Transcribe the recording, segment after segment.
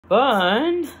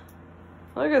Bun,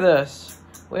 look at this.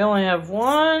 We only have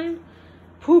one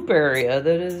poop area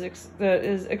that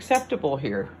is acceptable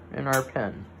here in our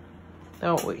pen,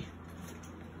 don't we?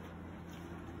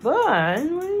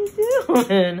 Bun, what are you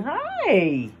doing?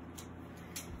 Hi.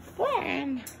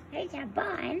 Bun, there's a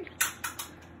Bun.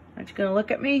 Aren't you gonna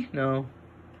look at me? No.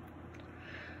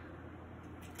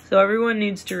 So everyone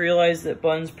needs to realize that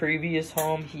Bun's previous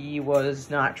home, he was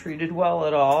not treated well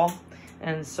at all.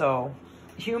 And so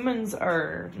humans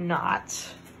are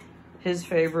not his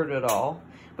favorite at all.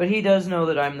 But he does know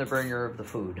that I'm the bringer of the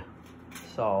food.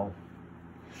 So,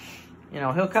 you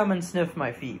know, he'll come and sniff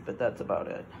my feet, but that's about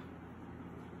it.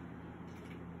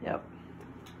 Yep.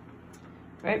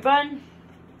 Right, Bun?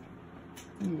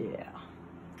 Yeah.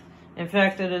 In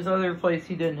fact, at his other place,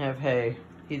 he didn't have hay.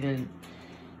 He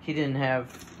didn't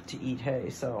have to eat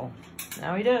hay, so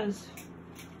now he does.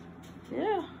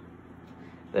 Yeah.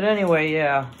 But anyway,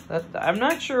 yeah. I'm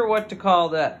not sure what to call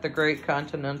that. The Great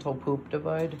Continental Poop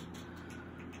Divide.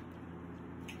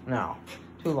 No.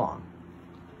 Too long.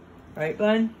 Right,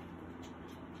 Bun?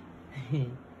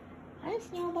 Hi,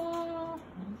 Snowball.